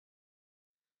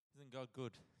God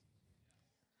good?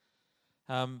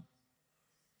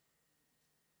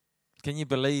 Can you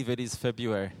believe it is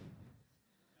February?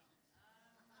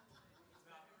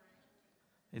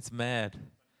 It's mad.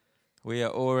 We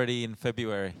are already in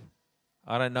February.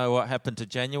 I don't know what happened to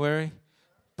January,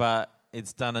 but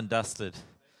it's done and dusted.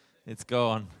 It's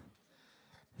gone.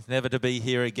 It's never to be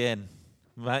here again.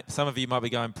 Some of you might be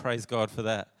going, praise God for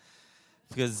that.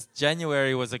 Because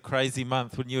January was a crazy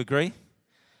month, wouldn't you agree?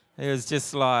 It was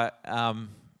just like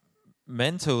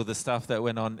mental, the stuff that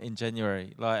went on in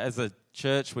January. Like as a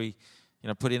church, we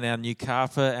put in our new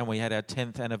carpet and we had our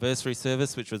 10th anniversary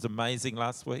service, which was amazing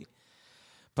last week.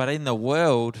 But in the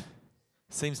world,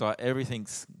 it seems like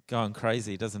everything's going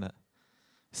crazy, doesn't it?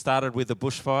 Started with the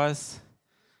bushfires,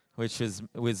 which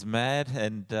was mad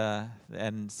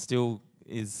and still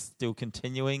is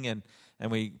continuing, and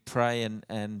we pray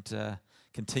and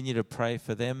continue to pray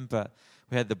for them. But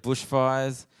we had the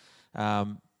bushfires.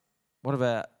 What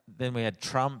about then we had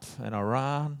Trump and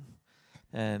Iran,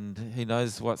 and who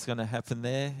knows what's going to happen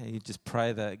there. You just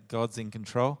pray that God's in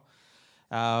control,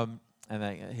 and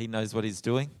that He knows what He's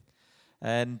doing.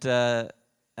 And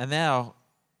now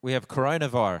we have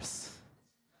coronavirus.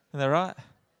 Isn't that right?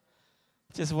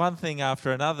 Just one thing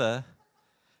after another.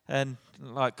 And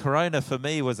like Corona for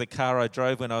me was a car I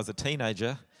drove when I was a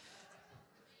teenager.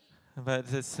 But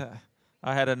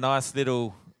I had a nice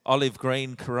little olive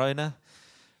green Corona.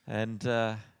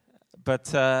 But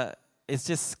it's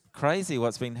just crazy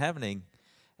what's been happening.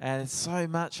 And it's so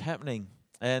much happening.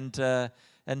 And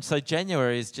so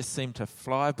January has just seemed to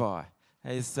fly by.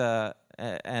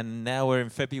 And now we're in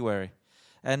February.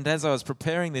 And as I was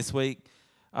preparing this week,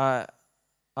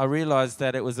 I realized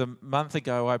that it was a month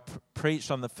ago I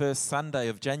preached on the first Sunday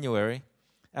of January,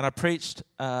 and I preached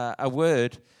a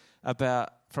word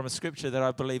from a scripture that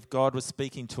I believe God was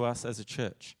speaking to us as a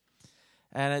church.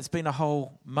 And it's been a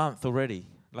whole month already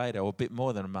later, or a bit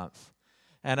more than a month.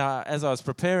 And as I was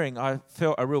preparing, I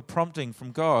felt a real prompting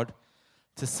from God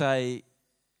to say,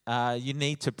 you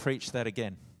need to preach that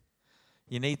again.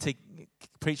 You need to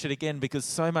preach it again, because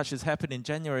so much has happened in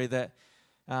January that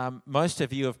most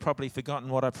of you have probably forgotten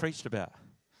what I preached about.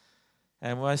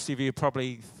 And most of you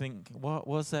probably think, what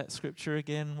was that scripture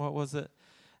again? What was it?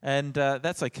 And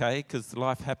that's okay, because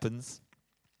life happens.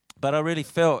 But I really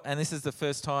felt, and this is the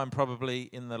first time probably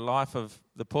in the life of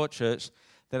the Port Church,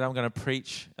 that I'm going to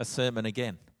preach a sermon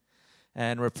again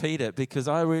and repeat it, because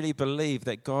I really believe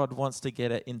that God wants to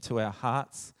get it into our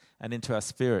hearts and into our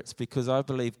spirits, because I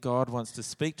believe God wants to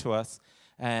speak to us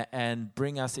and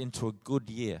bring us into a good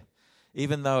year.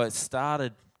 Even though it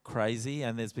started crazy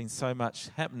and there's been so much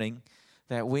happening,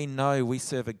 that we know we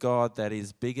serve a God that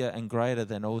is bigger and greater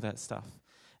than all that stuff.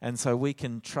 And so we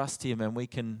can trust Him and we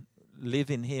can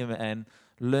live in Him and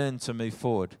learn to move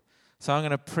forward. So I'm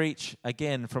going to preach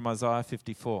again from Isaiah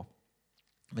 54,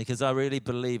 because I really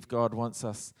believe God wants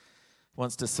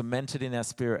to cement it in our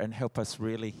spirit and help us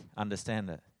really understand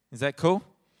it. Is that cool?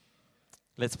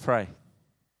 Let's pray.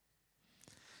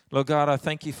 Lord God, I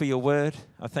thank You for Your word.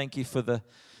 I thank You for the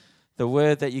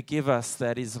word that You give us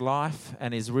that is life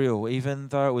and is real, even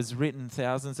though it was written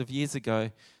thousands of years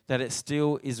ago, that it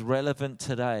still is relevant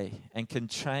today and can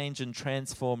change and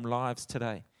transform lives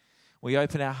today. We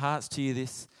open our hearts to You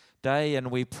this day, and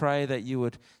we pray that You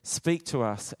would speak to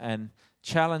us and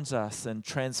challenge us and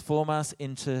transform us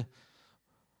into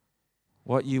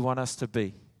what You want us to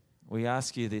be. We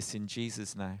ask You this in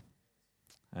Jesus' name.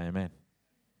 Amen.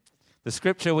 The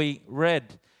scripture we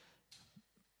read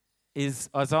is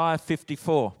Isaiah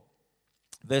 54,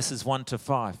 verses 1 to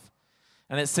 5.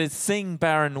 And it says, "Sing,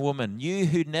 barren woman, you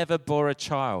who never bore a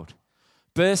child.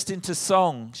 Burst into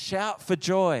song, shout for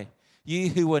joy, you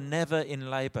who were never in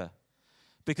labor.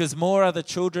 Because more are the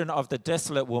children of the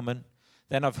desolate woman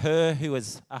than of her who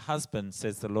is a husband,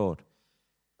 says the Lord.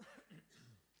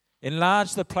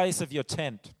 Enlarge the place of your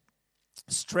tent.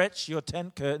 Stretch your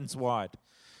tent curtains wide.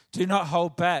 Do not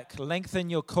hold back. Lengthen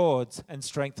your cords and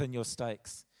strengthen your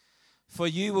stakes. For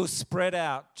you will spread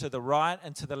out to the right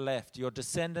and to the left. Your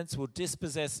descendants will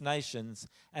dispossess nations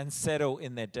and settle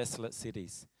in their desolate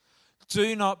cities.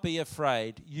 Do not be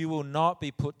afraid. You will not be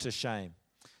put to shame.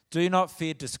 Do not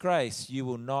fear disgrace. You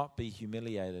will not be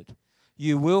humiliated.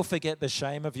 You will forget the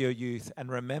shame of your youth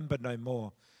and remember no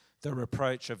more the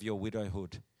reproach of your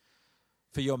widowhood.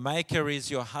 For your Maker is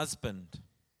your husband.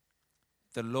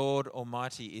 The Lord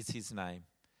Almighty is His name.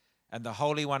 And the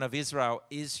Holy One of Israel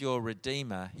is your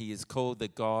Redeemer. He is called the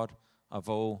God of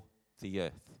all the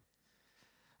earth."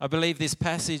 I believe this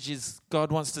passage is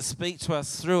God wants to speak to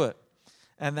us through it,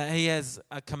 and that He has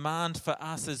a command for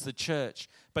us as the church,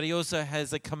 but He also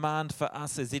has a command for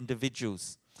us as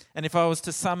individuals. And if I was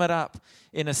to sum it up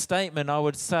in a statement, I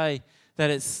would say that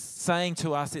it's saying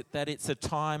to us that it's a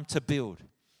time to build.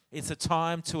 It's a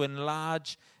time to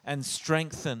enlarge and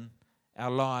strengthen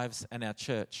our lives and our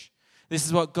church. This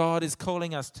is what God is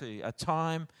calling us to, a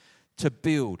time to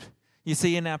build. You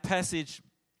see, in our passage,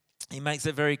 he makes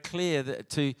it very clear that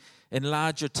to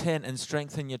enlarge your tent and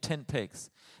strengthen your tent pegs.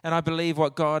 And I believe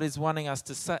what God is wanting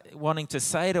to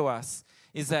say to us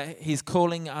is that he's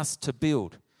calling us to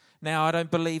build. Now, I don't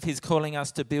believe he's calling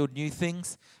us to build new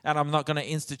things, and I'm not going to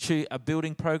institute a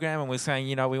building program and we're saying,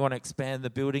 we want to expand the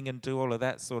building and do all of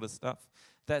that sort of stuff.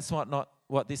 That's not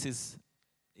what this is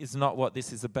not what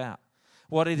this is about.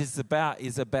 What it is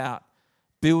about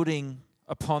building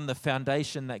upon the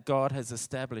foundation that God has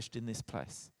established in this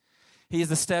place. He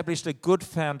has established a good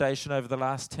foundation over the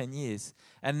last 10 years,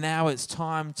 and now it's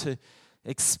time to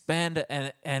expand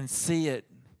it and see it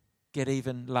get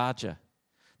even larger,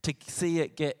 to see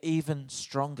it get even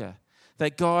stronger.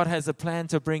 That God has a plan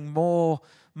to bring more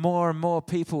and more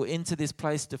people into this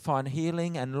place to find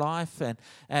healing and life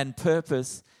and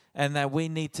purpose, and that we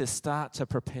need to start to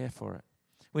prepare for it.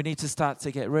 We need to start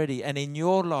to get ready. And in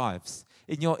your lives,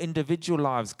 in your individual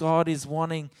lives, God is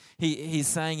wanting, he's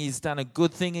saying he's done a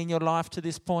good thing in your life to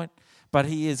this point, but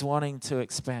he is wanting to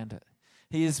expand it.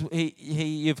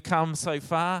 You've come so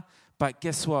far, but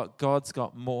guess what? God's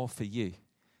got more for you.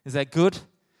 Is that good?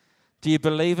 Do you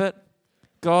believe it?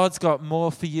 God's got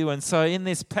more for you. And so in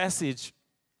this passage,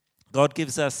 God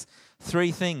gives us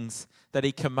 3 things that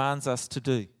he commands us to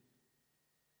do.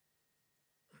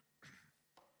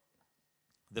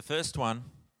 The first one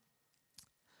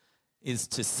is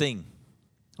to sing.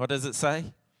 What does it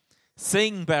say?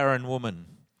 Sing, barren woman,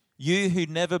 you who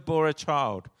never bore a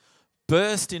child.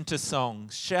 Burst into song,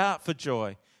 shout for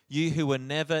joy, you who were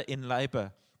never in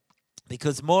labor.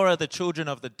 Because more are the children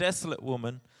of the desolate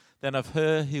woman than of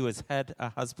her who has had a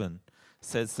husband,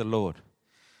 says the Lord.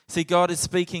 See, God is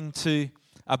speaking to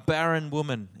a barren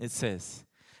woman, it says.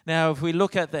 Now, if we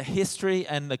look at the history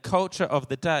and the culture of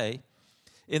the day,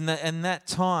 in that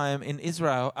time in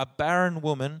Israel, a barren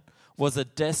woman was a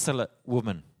desolate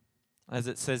woman, as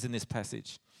it says in this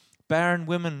passage. Barren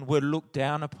women were looked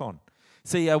down upon.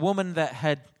 See, a woman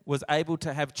that was able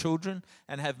to have children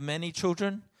and have many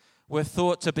children were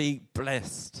thought to be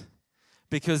blessed,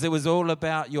 because it was all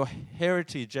about your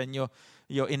heritage and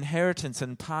your inheritance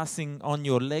and passing on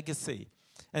your legacy.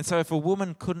 And so if a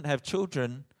woman couldn't have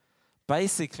children,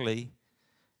 basically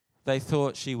they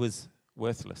thought she was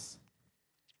worthless.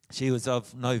 She was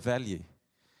of no value.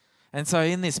 And so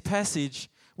in this passage,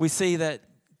 we see that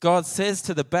God says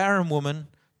to the barren woman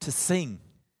to sing.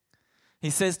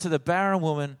 He says to the barren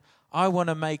woman, I want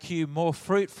to make you more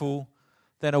fruitful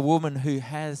than a woman who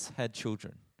has had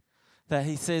children. That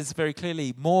he says very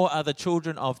clearly, more are the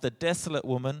children of the desolate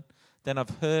woman than of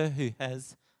her who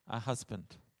has a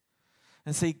husband.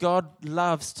 And see, God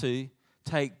loves to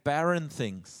take barren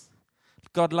things.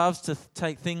 God loves to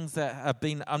take things that have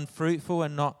been unfruitful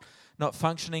and not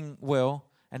functioning well,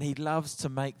 and he loves to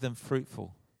make them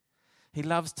fruitful. He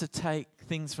loves to take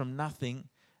things from nothing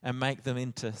and make them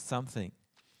into something.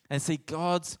 And see,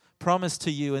 God's promise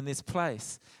to you in this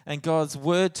place and God's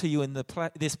word to you in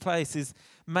this place is,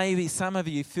 maybe some of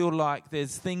you feel like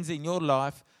there's things in your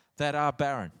life that are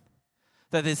barren.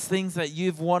 That there's things that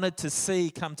you've wanted to see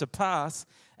come to pass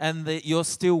and that you're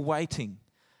still waiting.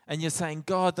 And you're saying,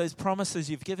 God, those promises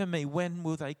you've given me, when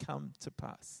will they come to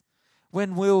pass?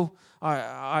 When will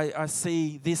I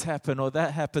see this happen or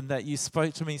that happen that you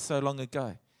spoke to me so long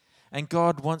ago? And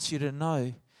God wants you to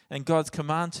know, and God's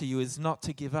command to you is not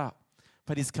to give up,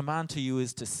 but his command to you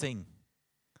is to sing.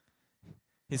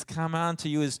 His command to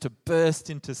you is to burst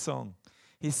into song.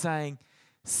 He's saying,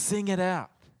 sing it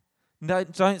out. No,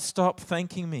 don't stop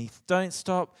thanking me. Don't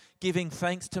stop giving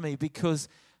thanks to me, because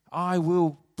I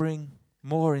will bring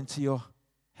more into your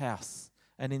house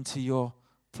and into your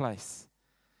place.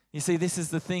 You see, this is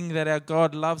the thing that our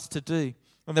God loves to do.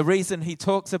 And the reason he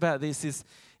talks about this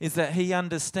is that he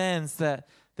understands that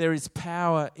there is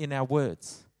power in our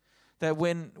words. That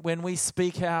when we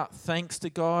speak out thanks to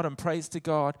God and praise to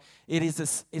God,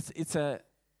 it's an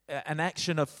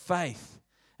action of faith.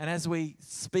 And as we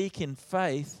speak in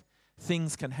faith,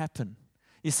 things can happen.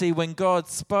 You see, when God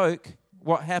spoke,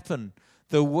 what happened?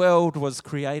 The world was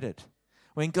created.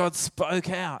 When God spoke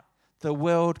out, the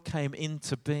world came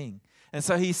into being. And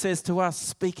so he says to us,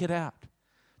 speak it out.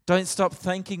 Don't stop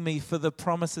thanking me for the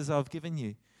promises I've given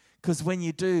you. Because when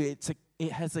you do,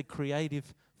 it has a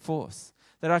creative force.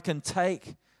 That I can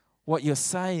take what you're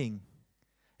saying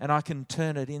and I can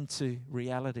turn it into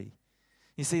reality.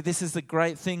 You see, this is the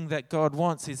great thing that God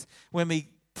wants, is when we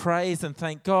praise and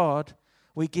thank God,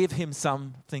 we give him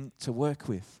something to work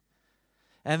with.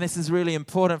 And this is really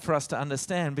important for us to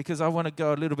understand, because I want to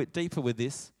go a little bit deeper with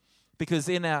this, because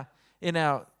in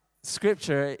our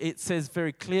scripture it says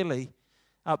very clearly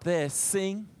up there,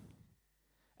 sing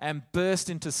and burst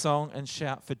into song and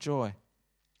shout for joy.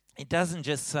 It doesn't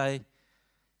just say,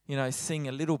 sing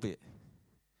a little bit.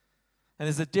 And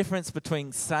there's a difference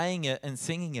between saying it and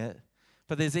singing it,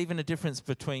 but there's even a difference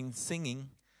between singing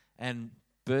and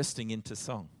bursting into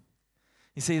song.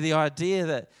 You see, the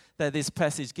idea that this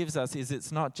passage gives us is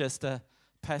it's not just a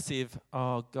passive,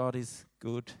 oh, God is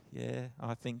good, yeah,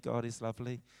 I think God is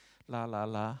lovely, la, la,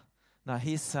 la. No,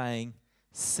 he's saying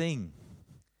sing.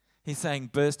 He's saying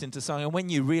burst into song. And when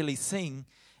you really sing,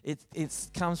 it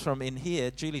comes from in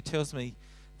here. Julie tells me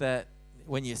that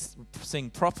when you sing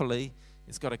properly,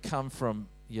 it's got to come from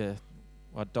your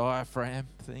diaphragm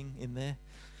thing in there.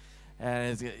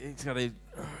 And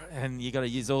you got to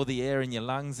use all the air in your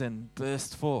lungs and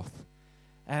burst forth.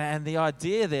 And the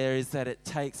idea there is that it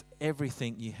takes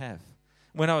everything you have.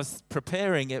 When I was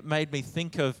preparing, it made me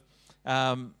think of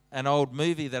an old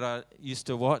movie that I used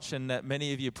to watch and that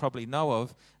many of you probably know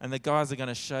of. And the guys are going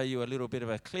to show you a little bit of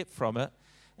a clip from it.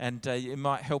 And it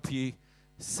might help you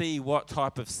see what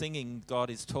type of singing God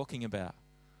is talking about.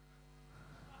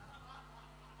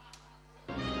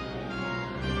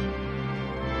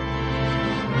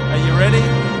 Are you ready?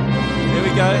 Here we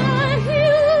go. The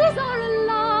hills are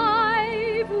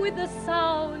alive with the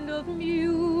sound of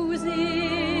music,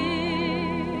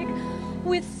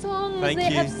 with songs Thank they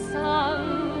you. have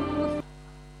sung.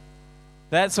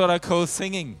 That's what I call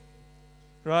singing.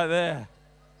 Right there.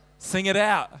 Sing it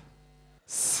out.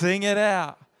 Sing it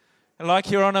out.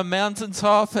 Like you're on a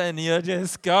mountaintop and you're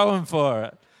just going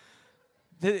for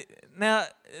it. Now,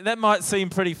 that might seem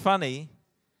pretty funny,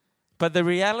 but the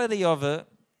reality of it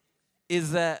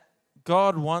is that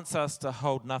God wants us to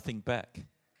hold nothing back.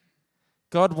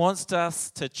 God wants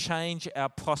us to change our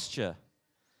posture.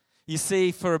 You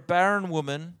see, for a barren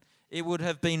woman, it would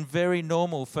have been very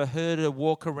normal for her to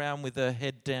walk around with her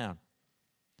head down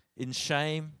in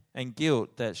shame and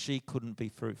guilt that she couldn't be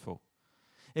fruitful.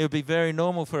 It would be very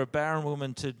normal for a barren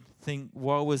woman to think,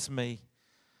 woe is me.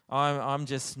 I'm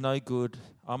just no good.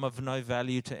 I'm of no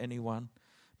value to anyone.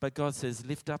 But God says,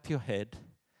 lift up your head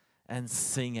and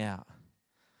sing out.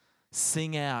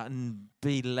 Sing out and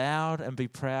be loud and be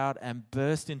proud and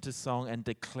burst into song and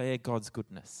declare God's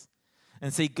goodness.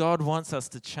 And see, God wants us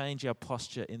to change our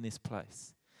posture in this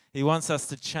place. He wants us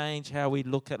to change how we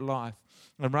look at life.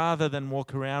 And rather than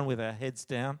walk around with our heads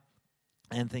down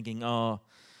and thinking, oh,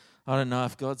 I don't know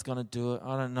if God's going to do it.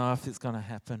 I don't know if it's going to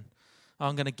happen.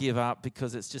 I'm going to give up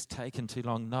because it's just taken too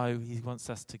long. No, he wants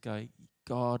us to go,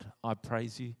 God, I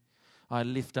praise you. I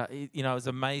lift up. It was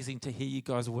amazing to hear you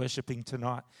guys worshiping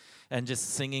tonight and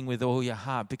just singing with all your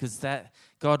heart, because that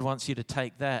God wants you to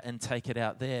take that and take it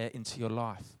out there into your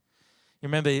life. You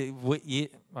remember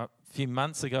a few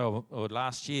months ago or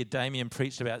last year, Damien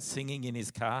preached about singing in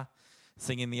his car,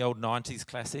 singing the old 90s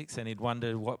classics, and he'd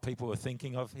wondered what people were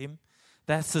thinking of him.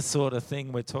 That's the sort of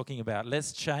thing we're talking about.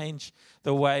 Let's change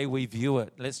the way we view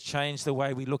it. Let's change the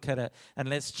way we look at it. And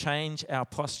let's change our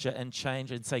posture and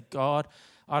change and say, God,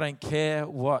 I don't care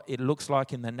what it looks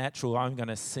like in the natural. I'm going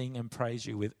to sing and praise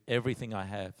you with everything I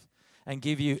have and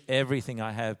give you everything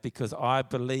I have, because I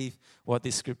believe what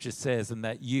this scripture says, and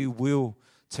that you will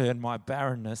turn my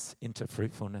barrenness into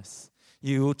fruitfulness.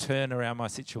 You will turn around my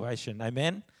situation.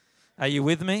 Amen? Are you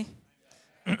with me?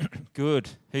 Good.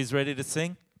 Who's ready to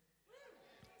sing?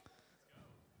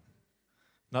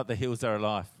 Not the hills are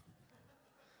alive.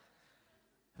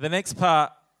 The next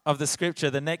part of the scripture,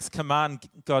 the next command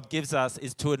God gives us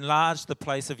is to enlarge the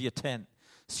place of your tent.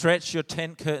 Stretch your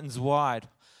tent curtains wide.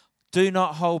 Do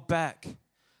not hold back.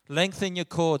 Lengthen your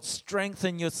cords.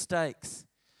 Strengthen your stakes.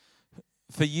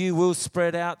 For you will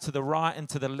spread out to the right and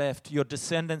to the left. Your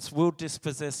descendants will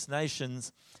dispossess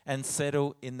nations and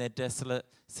settle in their desolate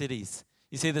cities.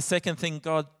 You see, the second thing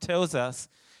God tells us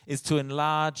is to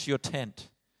enlarge your tent.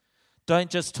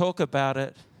 Don't just talk about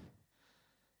it,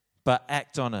 but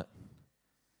act on it.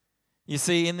 You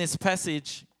see, in this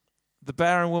passage, the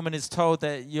barren woman is told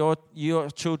that your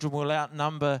children will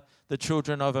outnumber the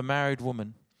children of a married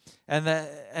woman.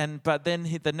 But then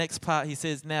the next part he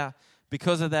says, now,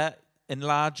 because of that,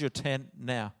 enlarge your tent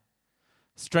now.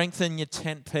 Strengthen your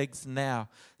tent pegs now.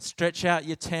 Stretch out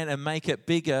your tent and make it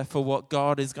bigger for what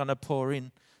God is going to pour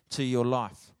in to your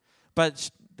life. But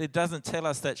it doesn't tell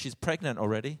us that she's pregnant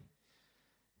already.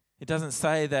 It doesn't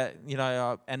say that,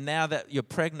 and now that you're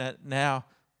pregnant, now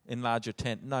enlarge your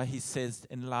tent. No, he says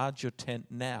enlarge your tent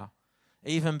now,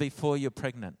 even before you're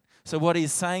pregnant. So what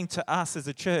he's saying to us as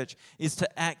a church is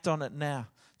to act on it now,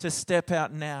 to step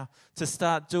out now, to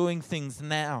start doing things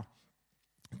now,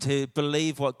 to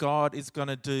believe what God is going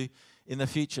to do in the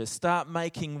future. Start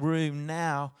making room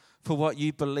now for what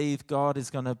you believe God is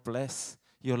going to bless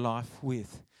your life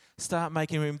with. Start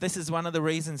making room. This is one of the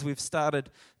reasons we've started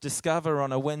Discover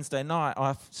on a Wednesday night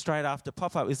straight after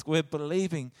pop-up, is we're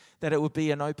believing that it would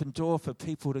be an open door for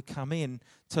people to come in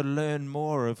to learn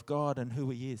more of God and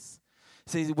who He is.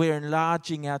 See, we're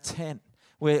enlarging our tent.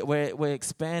 We're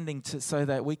expanding so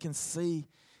that we can see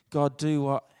God do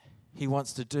what He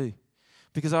wants to do.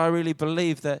 Because I really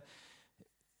believe that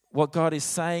what God is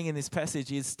saying in this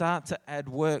passage is start to add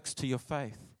works to your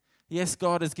faith. Yes,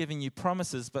 God has given you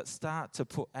promises, but start to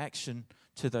put action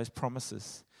to those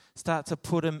promises. Start to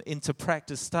put them into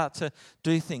practice. Start to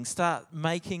do things. Start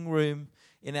making room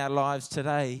in our lives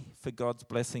today for God's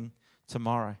blessing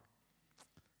tomorrow.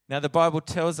 Now, the Bible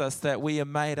tells us that we are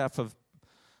made up of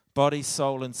body,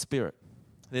 soul, and spirit.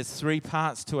 There's 3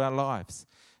 parts to our lives.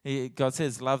 God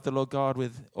says, love the Lord God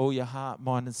with all your heart,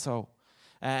 mind, and soul.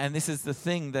 And this is the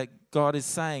thing that God is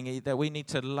saying, that we need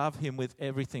to love Him with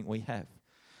everything we have.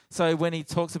 So when He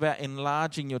talks about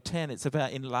enlarging your tent, it's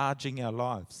about enlarging our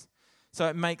lives. So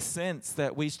it makes sense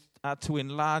that we are to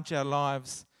enlarge our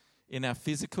lives in our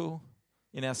physical,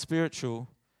 in our spiritual,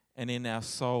 and in our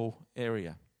soul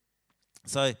area.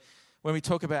 So when we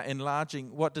talk about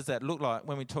enlarging, what does that look like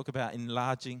when we talk about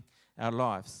enlarging our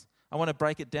lives? I want to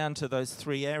break it down to those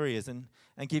 3 areas and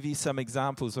give you some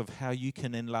examples of how you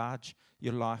can enlarge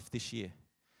your life this year.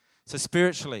 So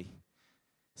spiritually,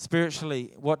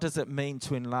 what does it mean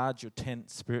to enlarge your tent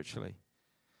spiritually?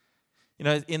 You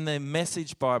know, in the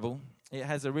Message Bible, it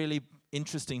has a really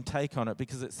interesting take on it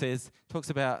because it talks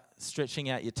about stretching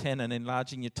out your tent and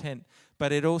enlarging your tent,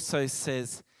 but it also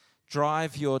says,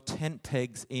 drive your tent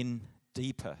pegs in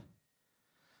deeper.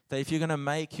 That if you're going to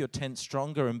make your tent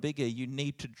stronger and bigger, you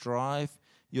need to drive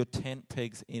your tent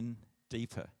pegs in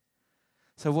deeper.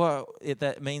 So what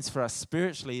that means for us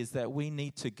spiritually is that we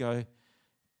need to go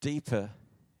deeper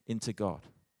into God.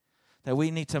 That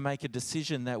we need to make a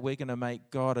decision that we're going to make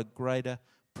God a greater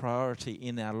priority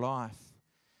in our life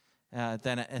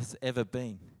than it has ever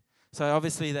been. So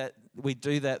obviously that we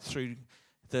do that through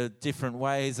the different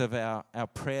ways of our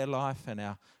prayer life and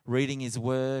our reading His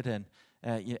Word and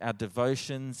our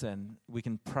devotions, and we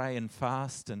can pray and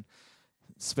fast and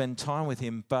spend time with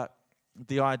Him. But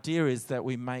the idea is that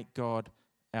we make God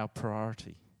our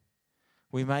priority.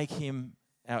 We make Him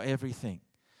our everything.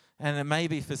 And it may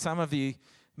be for some of you,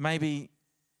 maybe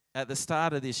at the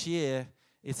start of this year,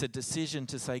 it's a decision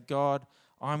to say, God,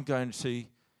 I'm going to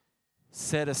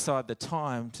set aside the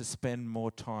time to spend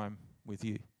more time with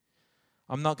you.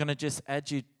 I'm not going to just add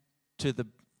you to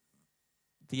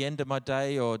the end of my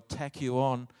day or tack you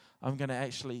on. I'm going to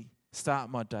actually start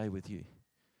my day with you.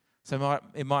 So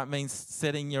it might mean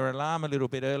setting your alarm a little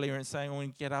bit earlier and saying, I'm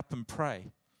going to get up and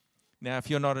pray. Now, if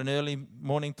you're not an early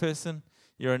morning person,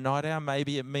 you're a night owl,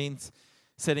 maybe it means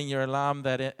setting your alarm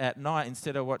that at night,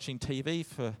 instead of watching TV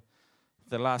for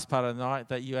the last part of the night,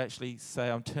 that you actually say,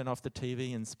 I'll turn off the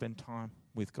TV and spend time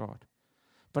with God.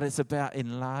 But it's about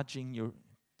enlarging your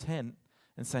tent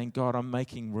and saying, God, I'm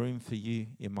making room for you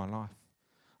in my life.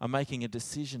 I'm making a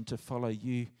decision to follow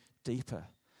you deeper.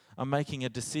 I'm making a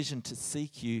decision to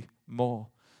seek you more,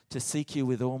 to seek you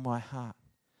with all my heart,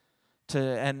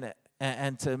 and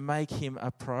to make Him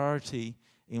a priority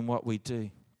in what we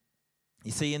do.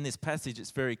 You see, in this passage,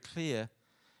 it's very clear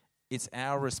it's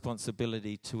our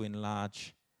responsibility to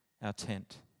enlarge our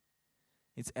tent.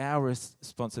 It's our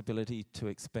responsibility to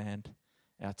expand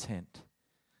our tent.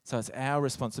 So it's our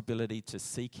responsibility to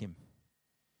seek Him.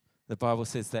 The Bible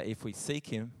says that if we seek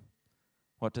Him,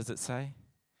 what does it say?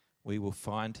 We will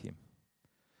find Him.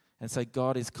 And so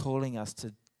God is calling us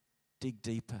to dig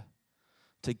deeper,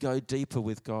 to go deeper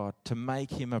with God, to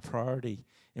make Him a priority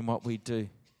in what we do.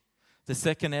 The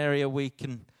second area we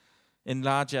can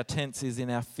enlarge our tents is in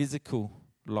our physical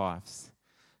lives.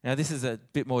 Now, this is a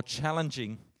bit more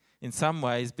challenging in some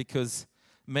ways because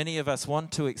many of us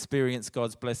want to experience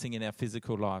God's blessing in our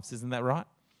physical lives. Isn't that right?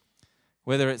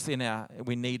 Whether it's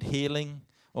we need healing,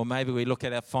 or maybe we look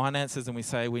at our finances and we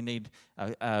say we need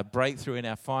a breakthrough in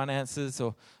our finances,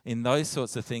 or in those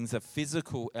sorts of things, the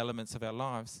physical elements of our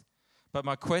lives. But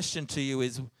my question to you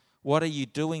is, what are you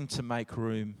doing to make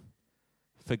room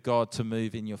for God to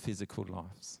move in your physical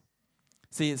lives?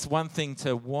 See, it's one thing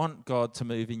to want God to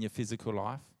move in your physical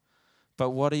life, but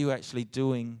what are you actually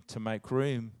doing to make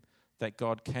room that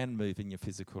God can move in your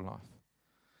physical life?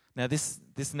 Now, this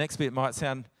next bit might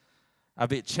sound a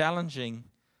bit challenging,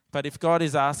 but if God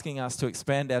is asking us to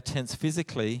expand our tents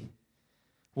physically,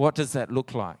 what does that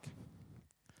look like?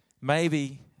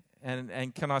 Maybe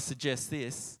and can I suggest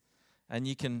this? And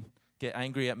you can get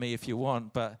angry at me if you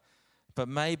want, but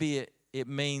maybe it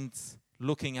means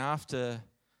looking after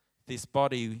this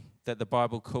body that the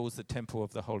Bible calls the temple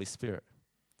of the Holy Spirit,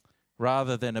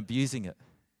 rather than abusing it,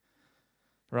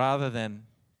 rather than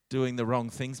doing the wrong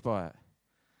things by it.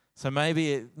 So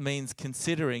maybe it means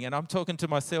considering, and I'm talking to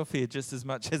myself here just as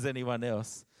much as anyone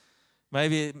else,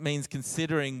 maybe it means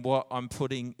considering what I'm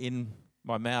putting in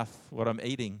my mouth, what I'm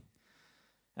eating,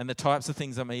 and the types of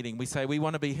things I'm eating. We say we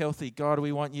want to be healthy. God,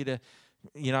 we want you to,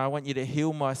 I want you to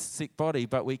heal my sick body,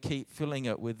 but we keep filling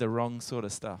it with the wrong sort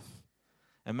of stuff.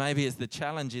 And maybe the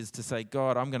challenge is to say,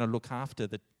 God, I'm going to look after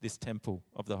this temple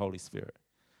of the Holy Spirit.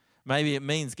 Maybe it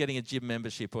means getting a gym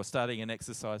membership or starting an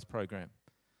exercise program.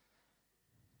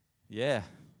 Yeah.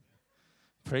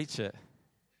 Preach it.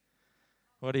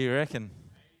 What do you reckon?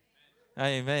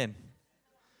 Amen.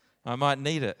 I might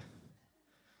need it.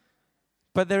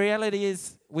 But the reality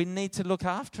is we need to look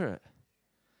after it.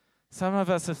 Some of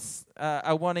us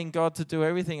are wanting God to do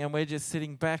everything and we're just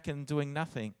sitting back and doing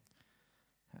nothing.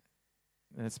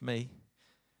 That's me.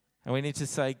 And we need to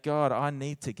say, God, I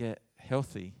need to get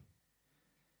healthy.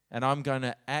 And I'm going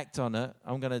to act on it.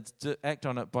 I'm going to act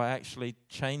on it by actually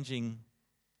changing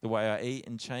the way I eat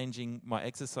and changing my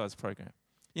exercise program.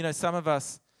 Some of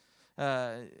us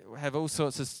have all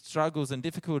sorts of struggles and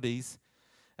difficulties.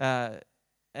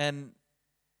 And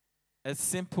as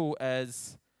simple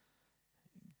as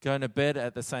going to bed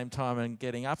at the same time and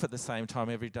getting up at the same time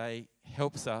every day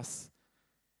helps us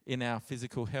in our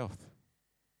physical health.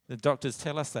 The doctors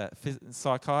tell us that.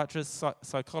 Psychiatrists,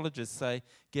 psychologists say,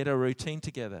 get a routine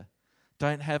together.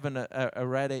 Don't have an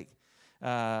erratic,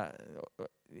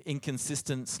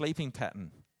 inconsistent sleeping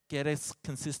pattern. Get a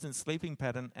consistent sleeping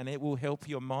pattern and it will help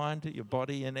your mind, your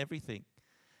body and everything.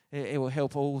 It will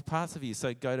help all parts of you.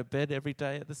 So go to bed every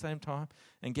day at the same time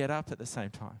and get up at the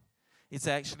same time. It's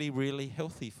actually really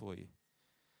healthy for you.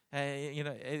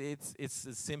 It's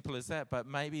as simple as that. But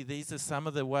maybe these are some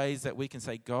of the ways that we can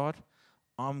say, God,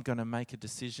 I'm going to make a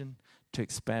decision to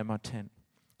expand my tent.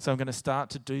 So I'm going to start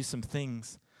to do some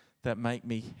things that make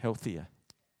me healthier.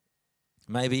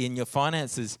 Maybe in your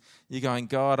finances, you're going,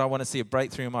 God, I want to see a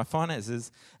breakthrough in my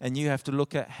finances. And you have to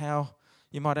look at how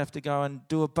you might have to go and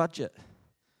do a budget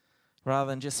rather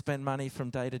than just spend money from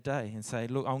day to day and say,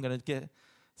 look, I'm going to get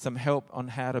some help on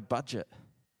how to budget.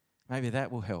 Maybe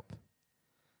that will help.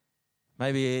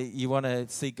 Maybe you want to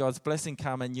see God's blessing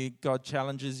come and God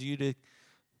challenges you to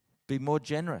be more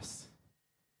generous.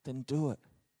 Then do it.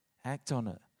 Act on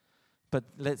it. But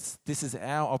this is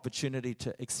our opportunity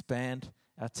to expand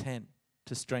our tent,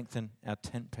 to strengthen our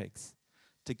tent pegs,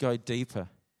 to go deeper.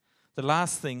 The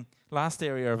last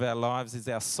area of our lives is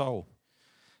our soul.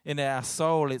 In our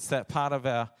soul, it's that part of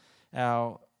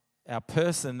our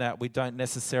person that we don't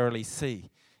necessarily see.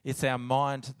 It's our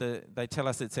mind. They tell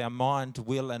us it's our mind,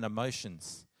 will, and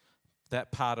emotions.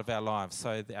 That part of our lives.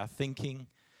 So our thinking,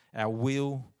 our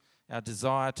will, our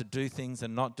desire to do things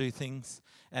and not do things,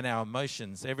 and our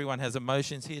emotions. Everyone has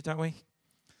emotions here, don't we?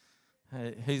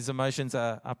 Whose emotions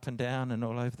are up and down and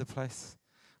all over the place?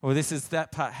 Well, this is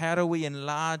that part. How do we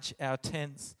enlarge our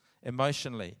tents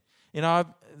emotionally?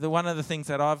 One of the things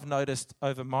that I've noticed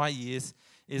over my years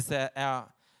is that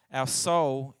our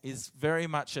soul is very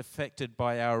much affected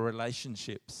by our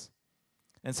relationships.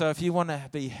 And so if you want to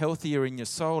be healthier in your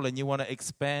soul and you want to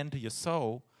expand your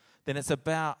soul, then it's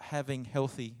about having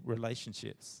healthy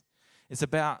relationships. It's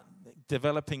about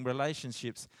developing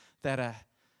relationships that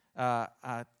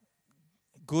are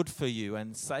good for you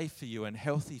and safe for you and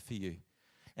healthy for you.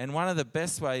 And one of the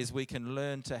best ways we can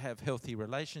learn to have healthy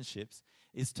relationships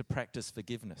is to practice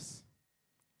forgiveness.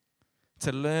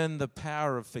 To learn the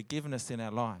power of forgiveness in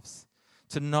our lives.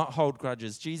 To not hold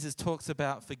grudges. Jesus talks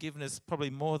about forgiveness probably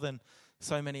more than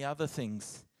so many other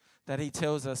things. That he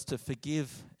tells us to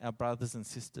forgive our brothers and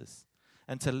sisters.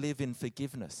 And to live in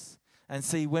forgiveness. And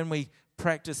see, when we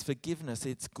practice forgiveness,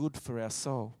 it's good for our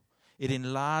soul. It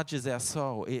enlarges our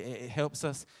soul. It helps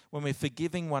us when we're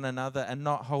forgiving one another and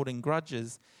not holding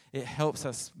grudges. It helps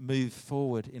us move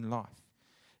forward in life.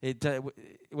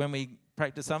 When we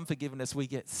practice unforgiveness, we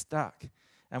get stuck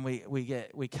and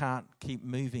we can't keep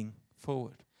moving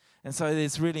forward. And so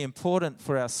it's really important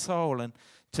for our soul and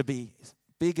to be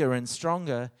bigger and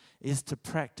stronger is to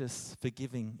practice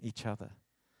forgiving each other.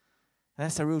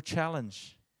 That's a real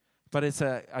challenge, but it's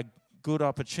a good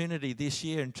opportunity this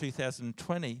year in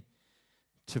 2020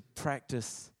 to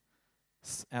practice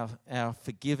our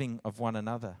forgiving of one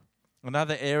another.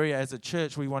 Another area as a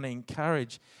church we want to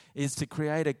encourage is to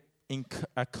create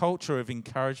a culture of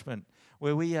encouragement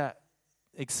where we are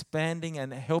expanding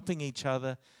and helping each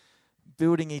other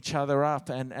building each other up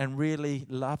and really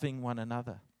loving one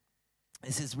another.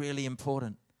 This is really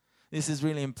important. This is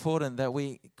really important that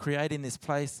we create in this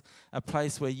place a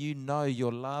place where you know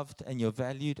you're loved and you're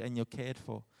valued and you're cared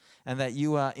for, and that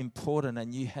you are important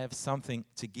and you have something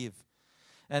to give.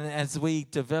 And as we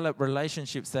develop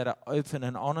relationships that are open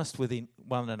and honest with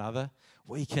one another,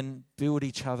 we can build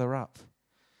each other up.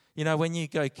 You know, when you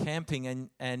go camping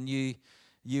and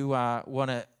you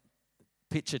want to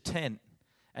pitch a tent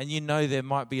and you know there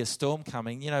might be a storm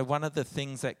coming, you know, one of the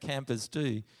things that campers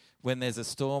do when there's a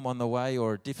storm on the way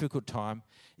or a difficult time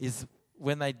is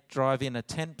when they drive in a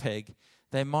tent peg,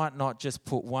 they might not just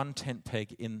put one tent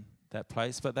peg in that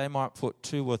place, but they might put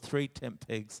 2 or 3 tent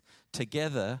pegs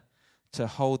together to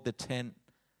hold the tent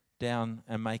down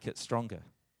and make it stronger.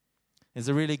 There's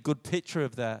a really good picture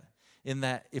of that, in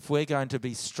that if we're going to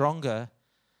be stronger,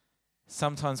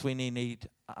 sometimes we need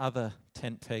other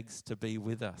tent pegs to be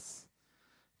with us,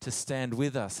 to stand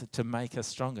with us, to make us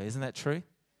stronger. Isn't that true?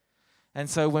 And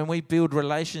so when we build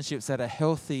relationships that are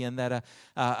healthy and that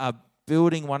are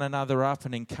building one another up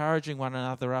and encouraging one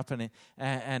another up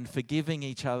and forgiving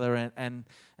each other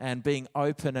and being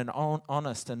open and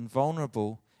honest and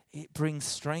vulnerable, it brings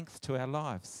strength to our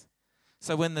lives.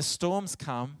 So when the storms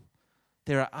come,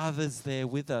 there are others there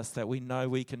with us that we know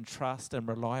we can trust and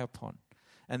rely upon,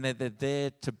 and that they're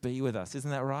there to be with us.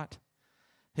 Isn't that right?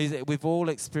 We've all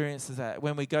experienced that.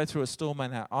 When we go through a storm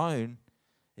on our own,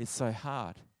 it's so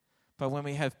hard. But when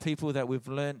we have people that we've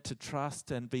learnt to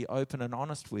trust and be open and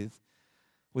honest with,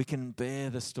 we can bear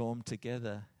the storm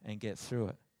together and get through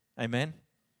it. Amen?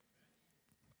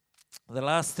 The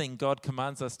last thing God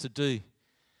commands us to do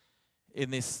in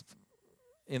this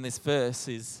verse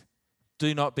is,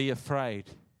 do not be afraid.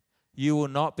 You will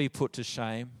not be put to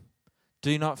shame.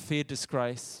 Do not fear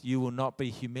disgrace. You will not be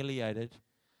humiliated.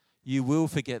 You will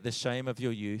forget the shame of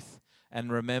your youth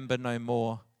and remember no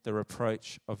more the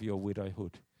reproach of your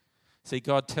widowhood. See,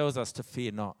 God tells us to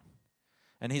fear not.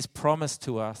 And his promise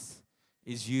to us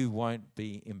is you won't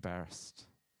be embarrassed.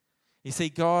 You see,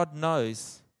 God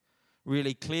knows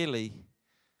really clearly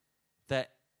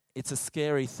that it's a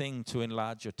scary thing to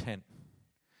enlarge your tent.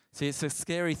 See, it's a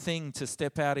scary thing to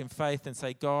step out in faith and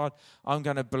say, God, I'm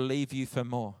going to believe you for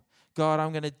more. God,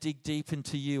 I'm going to dig deep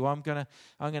into you. I'm going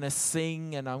to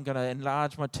sing, and I'm going to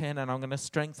enlarge my tent, and I'm going to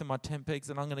strengthen my tent pegs,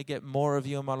 and I'm going to get more of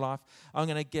you in my life. I'm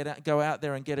going to go out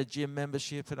there and get a gym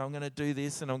membership, and I'm going to do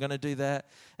this, and I'm going to do that,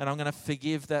 and I'm going to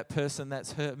forgive that person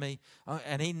that's hurt me.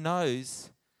 And he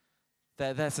knows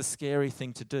that that's a scary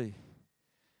thing to do,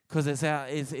 because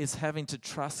it's having to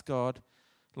trust God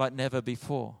like never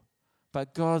before.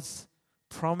 But God's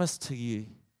promise to you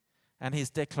and his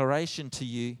declaration to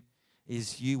you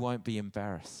is you won't be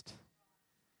embarrassed.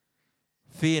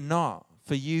 Fear not,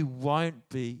 for you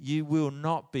will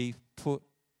not be put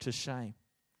to shame.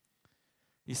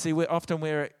 You see,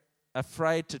 we're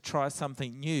afraid to try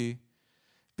something new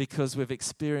because we've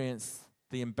experienced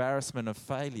the embarrassment of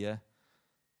failure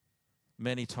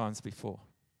many times before.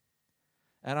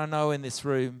 And I know in this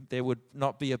room there would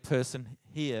not be a person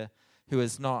here who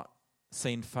has not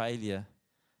seen failure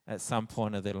at some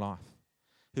point of their life,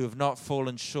 who have not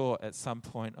fallen short at some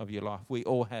point of your life. We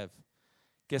all have.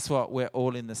 Guess what? We're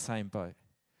all in the same boat.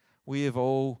 We have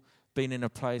all been in a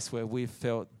place where we've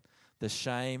felt the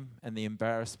shame and the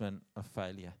embarrassment of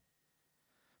failure.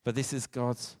 But this is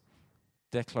God's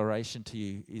declaration to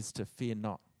you, is to fear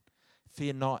not.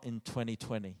 Fear not in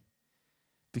 2020,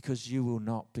 because you will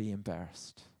not be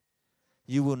embarrassed.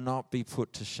 You will not be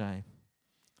put to shame.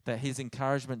 That his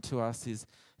encouragement to us is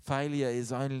failure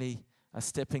is only a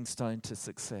stepping stone to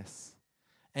success.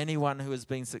 Anyone who has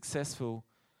been successful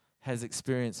has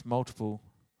experienced multiple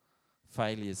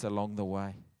failures along the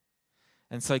way.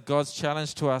 And so God's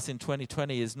challenge to us in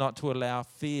 2020 is not to allow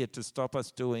fear to stop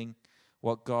us doing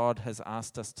what God has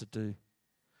asked us to do.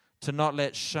 To not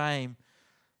let shame,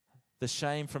 the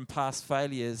shame from past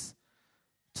failures,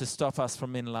 to stop us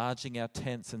from enlarging our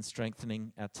tents and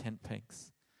strengthening our tent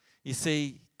pegs. You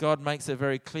see, God makes it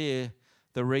very clear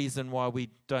the reason why we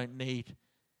don't need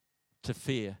to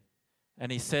fear.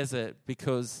 And he says it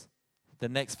because the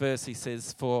next verse he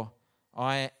says, for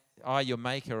I your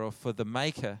maker, or for the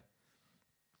maker,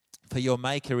 for your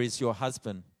maker is your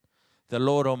husband. The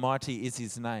Lord Almighty is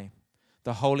his name.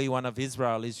 The Holy One of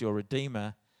Israel is your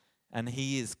Redeemer, and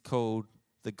he is called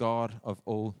the God of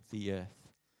all the earth.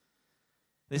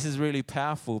 This is really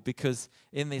powerful because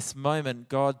in this moment,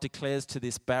 God declares to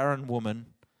this barren woman,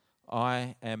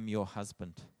 I am your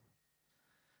husband.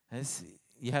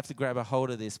 You have to grab a hold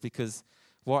of this, because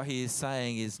what he is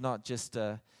saying is not just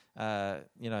a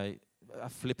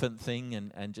flippant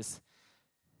thing, and just,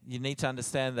 you need to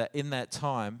understand that in that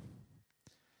time,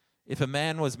 if a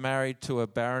man was married to a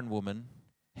barren woman,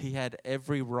 he had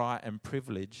every right and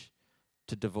privilege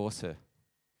to divorce her.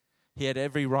 He had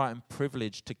every right and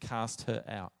privilege to cast her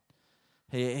out.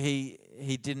 He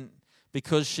didn't,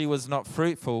 because she was not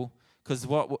fruitful, because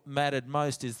what mattered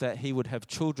most is that he would have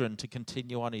children to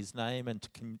continue on his name and to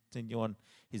continue on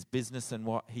his business and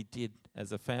what he did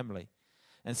as a family.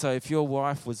 And so if your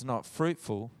wife was not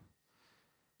fruitful,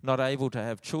 not able to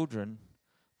have children,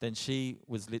 then she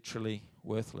was literally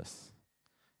worthless.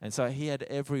 And so he had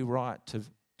every right to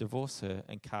divorce her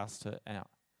and cast her out.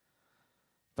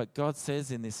 But God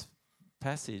says in this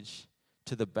passage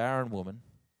to the barren woman,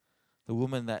 the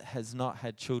woman that has not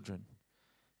had children,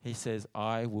 he says,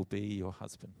 I will be your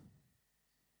husband.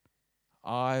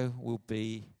 I will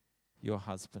be your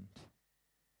husband.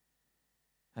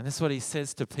 And that's what he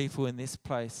says to people in this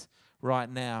place right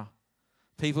now.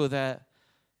 People that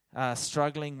are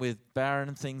struggling with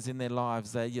barren things in their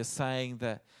lives, that you're saying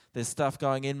that there's stuff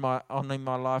going on in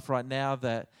my life right now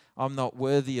that I'm not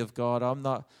worthy of God. I'm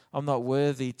not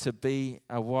worthy to be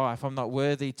a wife. I'm not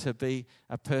worthy to be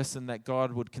a person that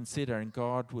God would consider. And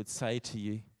God would say to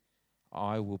you,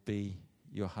 I will be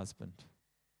your husband.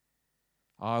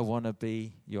 I want to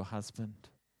be your husband.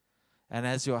 And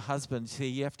as your husband, see,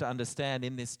 you have to understand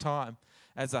in this time,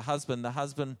 as a husband,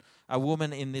 a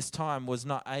woman in this time was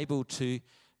not able to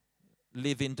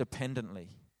live independently.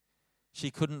 She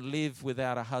couldn't live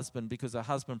without a husband because a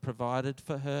husband provided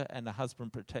for her and a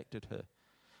husband protected her.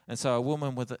 And so a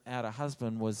woman without a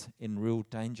husband was in real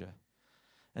danger.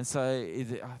 And so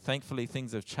thankfully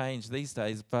things have changed these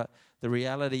days, but the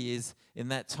reality is in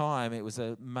that time it was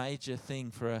a major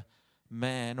thing for a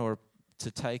man or to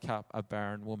take up a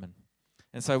barren woman.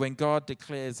 And so when God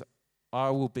declares, I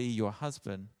will be your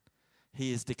husband,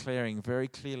 he is declaring very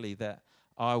clearly that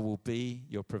I will be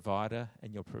your provider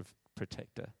and your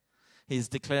protector. He's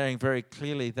declaring very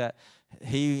clearly that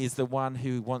he is the one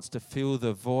who wants to fill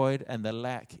the void and the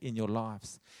lack in your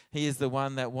lives. He is the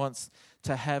one that wants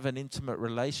to have an intimate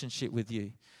relationship with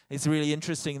you. It's really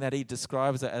interesting that he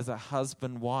describes it as a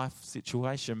husband-wife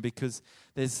situation because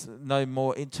there's no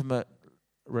more intimate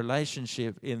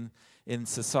relationship in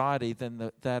society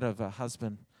than that of a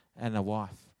husband and a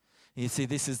wife. You see,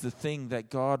 this is the thing that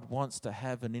God wants to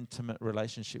have an intimate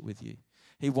relationship with you.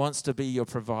 He wants to be your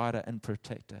provider and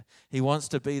protector. He wants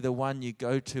to be the one you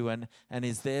go to and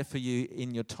is there for you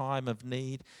in your time of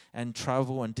need and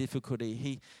trouble and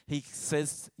difficulty. He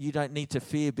says you don't need to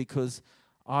fear because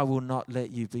I will not let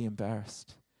you be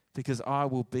embarrassed. Because I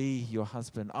will be your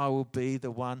husband. I will be the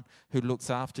one who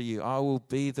looks after you. I will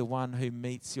be the one who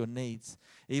meets your needs.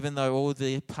 Even though all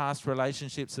the past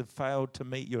relationships have failed to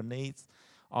meet your needs,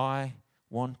 I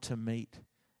want to meet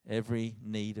every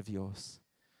need of yours.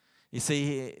 You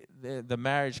see, the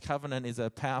marriage covenant is a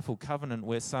powerful covenant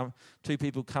where two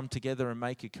people come together and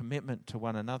make a commitment to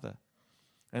one another.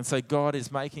 And so God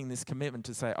is making this commitment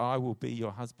to say, I will be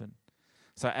your husband.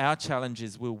 So our challenge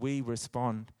is, will we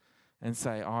respond and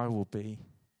say, I will be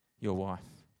your wife.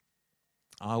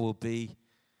 I will be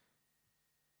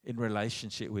in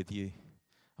relationship with you.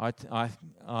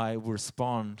 I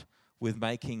respond with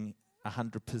making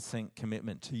 100%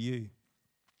 commitment to you,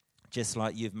 just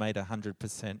like you've made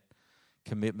 100%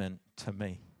 commitment to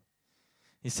me.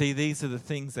 You see, these are the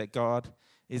things that God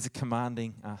is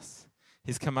commanding us.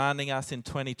 He's commanding us in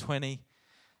 2020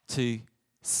 to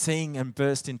sing and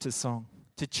burst into song,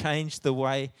 to change the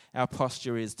way our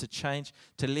posture is,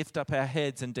 to lift up our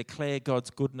heads and declare God's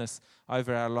goodness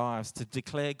over our lives, to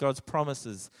declare God's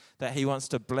promises that he wants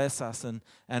to bless us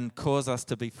and cause us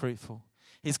to be fruitful.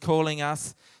 He's calling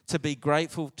us to be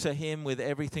grateful to him with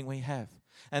everything we have.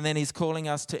 And then he's calling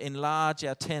us to enlarge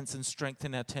our tents and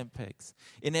strengthen our tent pegs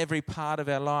in every part of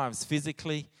our lives,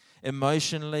 physically,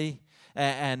 emotionally,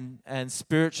 and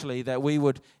spiritually, that we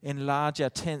would enlarge our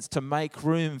tents to make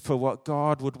room for what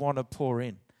God would want to pour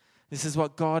in. This is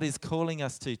what God is calling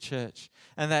us to, church.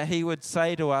 And that he would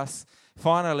say to us,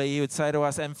 finally, he would say to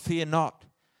us, and fear not.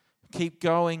 Keep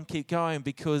going,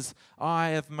 because I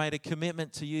have made a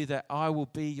commitment to you that I will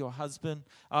be your husband,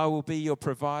 I will be your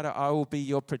provider, I will be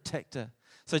your protector.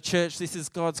 So church, this is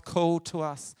God's call to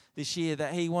us this year,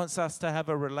 that he wants us to have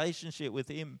a relationship with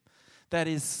him that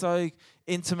is so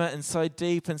intimate and so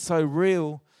deep and so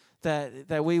real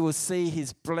that we will see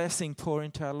his blessing pour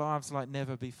into our lives like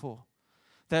never before.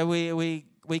 That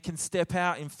we can step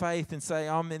out in faith and say,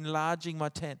 I'm enlarging my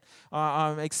tent.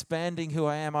 I'm expanding who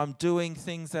I am. I'm doing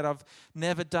things that I've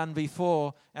never done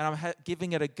before, and I'm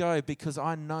giving it a go because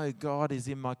I know God is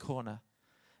in my corner.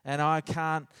 And I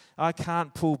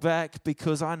can't pull back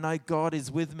because I know God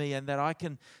is with me, and that I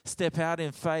can step out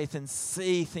in faith and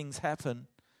see things happen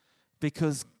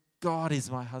because God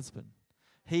is my husband.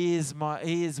 He is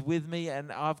with me,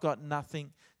 and I've got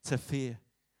nothing to fear.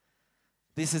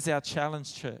 This is our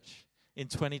challenge, church. In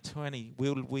 2020,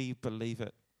 will we believe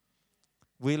it?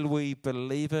 Will we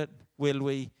believe it? Will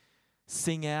we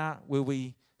sing out? Will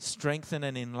we strengthen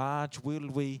and enlarge? Will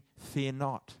we fear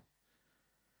not?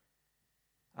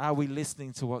 Are we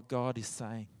listening to what God is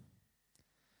saying?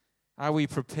 Are we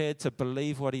prepared to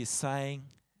believe what He's saying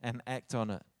and act on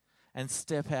it and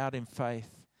step out in faith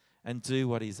and do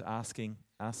what He's asking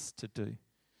us to do?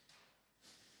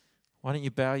 Why don't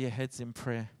you bow your heads in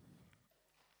prayer?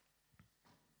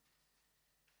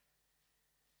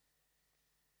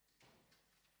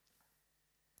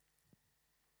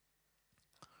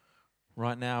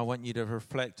 Right now, I want you to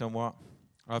reflect on what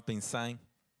I've been saying,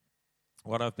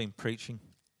 what I've been preaching.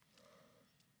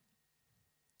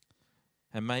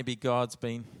 And maybe God's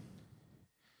been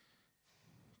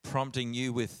prompting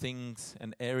you with things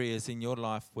and areas in your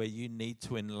life where you need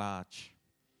to enlarge,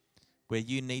 where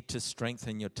you need to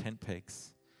strengthen your tent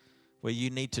pegs, where you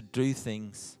need to do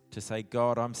things to say,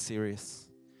 God, I'm serious.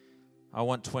 I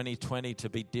want 2020 to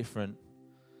be different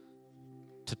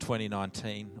to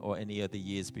 2019 or any of the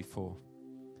years before.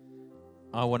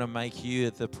 I want to make you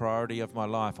the priority of my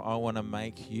life. I want to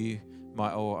make you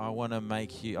my all. I want to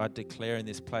make you, I declare in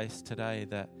this place today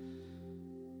that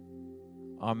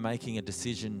I'm making a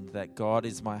decision that God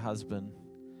is my husband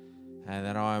and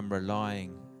that I am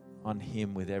relying on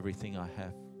Him with everything I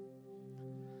have.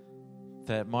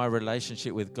 That my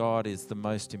relationship with God is the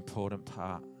most important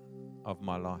part of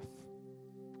my life.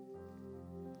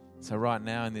 So right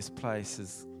now in this place,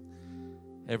 as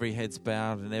every head's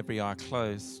bowed and every eye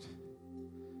closed,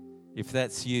 if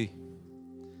that's you,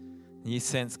 you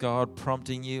sense God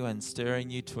prompting you and stirring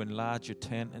you to enlarge your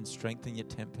tent and strengthen your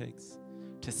tent pegs,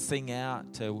 to sing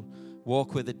out, to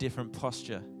walk with a different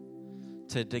posture,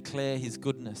 to declare His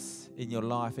goodness in your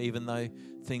life, even though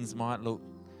things might look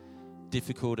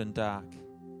difficult and dark.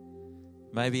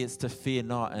 Maybe it's to fear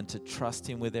not and to trust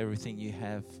Him with everything you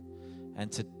have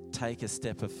and to take a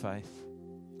step of faith.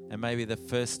 And maybe the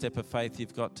first step of faith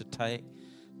you've got to take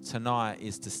tonight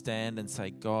is to stand and say,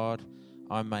 God,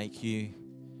 I make you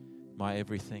my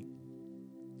everything.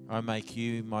 I make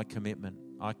you my commitment.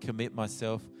 I commit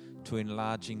myself to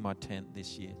enlarging my tent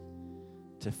this year,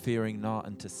 to fearing not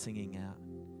and to singing out.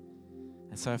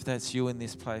 And so if that's you in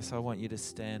this place, I want you to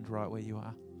stand right where you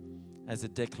are as a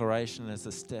declaration, as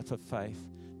a step of faith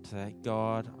to say,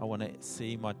 God, I want to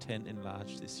see my tent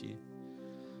enlarged this year.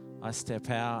 I step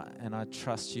out and I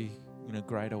trust you in a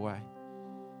greater way.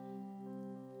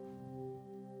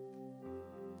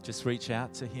 Just reach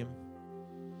out to Him.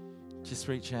 Just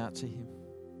reach out to Him.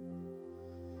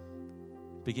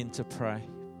 Begin to pray.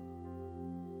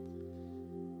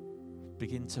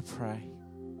 Begin to pray.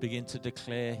 Begin to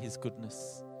declare His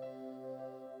goodness.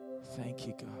 Thank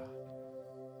you, God.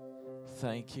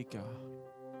 Thank you, God.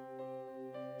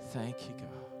 Thank you, God.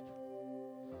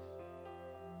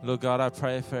 Lord God, I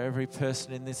pray for every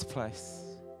person in this place.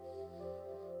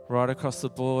 Right across the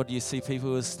board, you see people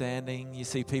who are standing. You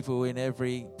see people in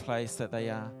every place that they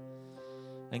are.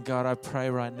 And God, I pray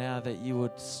right now that you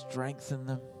would strengthen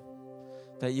them,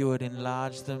 that you would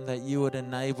enlarge them, that you would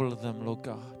enable them, Lord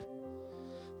God.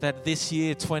 That this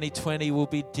year, 2020, will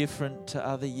be different to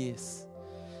other years.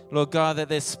 Lord God, that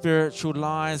their spiritual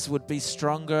lives would be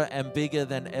stronger and bigger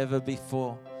than ever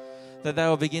before. That they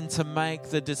will begin to make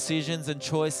the decisions and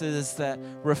choices that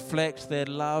reflect their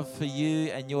love for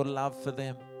you and your love for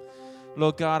them.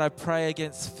 Lord God, I pray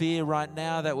against fear right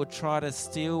now that would try to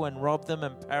steal and rob them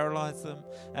and paralyze them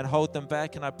and hold them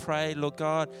back. And I pray, Lord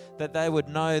God, that they would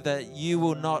know that you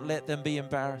will not let them be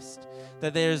embarrassed,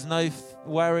 that there is no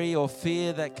worry or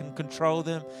fear that can control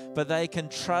them, but they can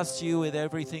trust you with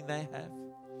everything they have.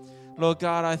 Lord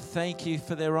God, I thank you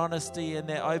for their honesty and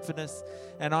their openness.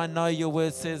 And I know your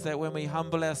word says that when we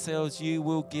humble ourselves, you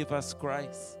will give us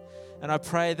grace. And I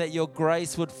pray that your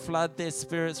grace would flood their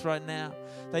spirits right now,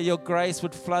 that your grace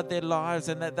would flood their lives,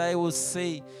 and that they will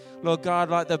see, Lord God,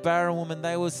 like the barren woman,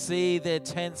 they will see their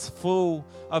tents full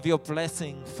of your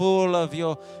blessing, full of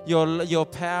your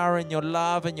power and your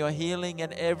love and your healing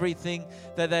and everything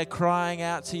that they're crying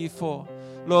out to you for.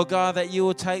 Lord God, that you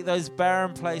will take those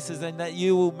barren places and that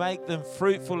you will make them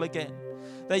fruitful again.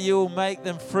 That you will make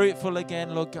them fruitful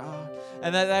again, Lord God.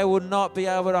 And that they will not be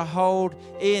able to hold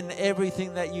in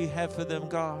everything that you have for them,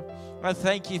 God. I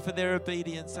thank you for their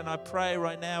obedience, and I pray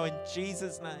right now in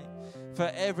Jesus' name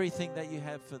for everything that you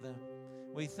have for them.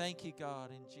 We thank you, God,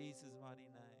 in Jesus' name.